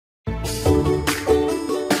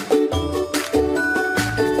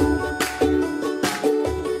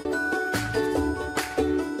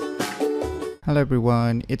Hello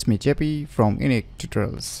everyone, it's me JP from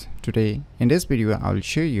UniqueTutorials. Today in this video I will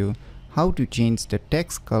show you how to change the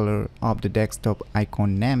text color of the desktop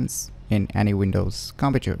icon names in any Windows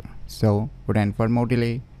computer. So without further more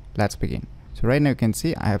delay, let's begin. So right now you can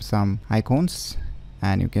see I have some icons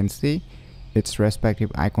and you can see its respective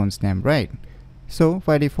icons name, right? So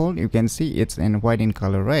by default you can see it's in white in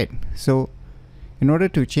color, right? So in order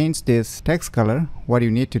to change this text color, what you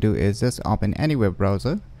need to do is just open any web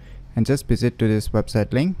browser and just visit to this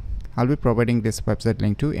website link. I'll be providing this website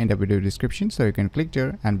link too in the video description, so you can click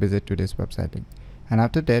there and visit to this website link. And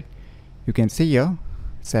after that you can see here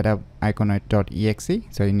setup iconoid.exe.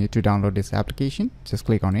 so you need to download this application. Just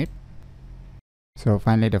click on it. So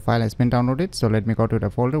finally the file has been downloaded, so let me go to the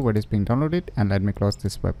folder where it is being downloaded and let me close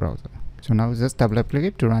this web browser. So now just double click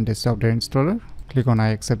it to run this software installer. Click on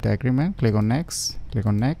I accept the agreement, click on next, click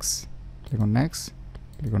on next, click on next,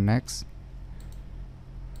 click on next,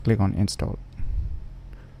 click on install.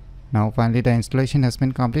 Now finally the installation has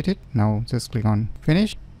been completed. Now just click on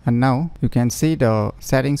finish, and now you can see the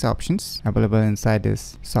settings options available inside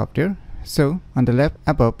this software. So on the left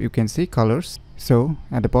above you can see colors. So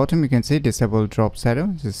at the bottom you can see disable drop shadow.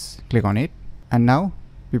 Just click on it, and now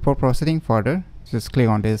before proceeding further just click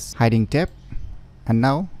on this hiding tab. And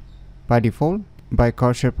now by default, by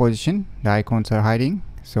cursor position, the icons are hiding,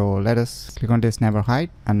 so let us click on this never hide,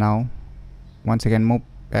 and now once again move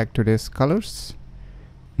back to this colors.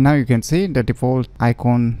 Now you can see the default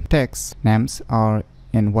icon text names are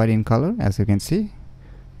in white in color, as you can see.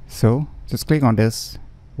 So just click on this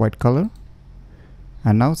white color,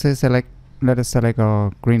 and now say let us select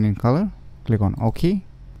a green in color. Click on OK,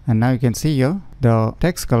 and now you can see here the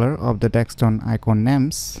text color of the desktop icon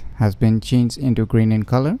names has been changed into green in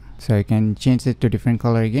color. So you can change it to different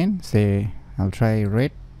color again. Say I'll try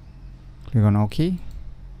red. Click on OK.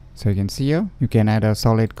 So you can see here you can add a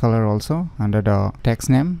solid color also under the text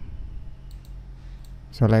name.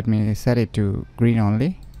 So let me set it to green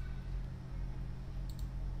only.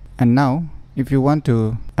 And now if you want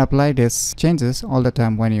to apply these changes all the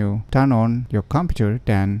time when you turn on your computer,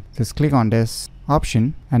 then just click on this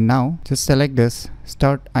option, and now just select this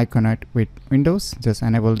start iconoid with Windows. Just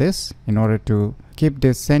enable this in order to keep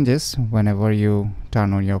these changes whenever you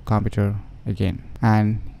turn on your computer again.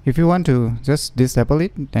 And if you want to just disable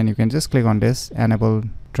it, then you can just click on this enable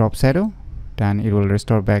drop shadow, then it will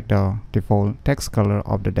restore back the default text color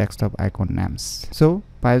of the desktop icon names. So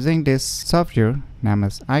by using this software named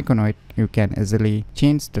as Iconoid, you can easily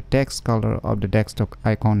change the text color of the desktop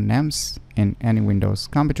icon names in any Windows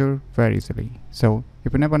computer very easily. So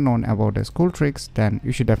if you never known about these cool tricks, then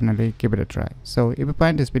you should definitely give it a try. So if you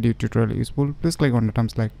find this video tutorial useful, please click on the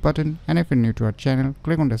thumbs like button, and if you're new to our channel,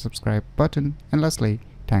 click on the subscribe button, and lastly,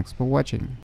 thanks for watching.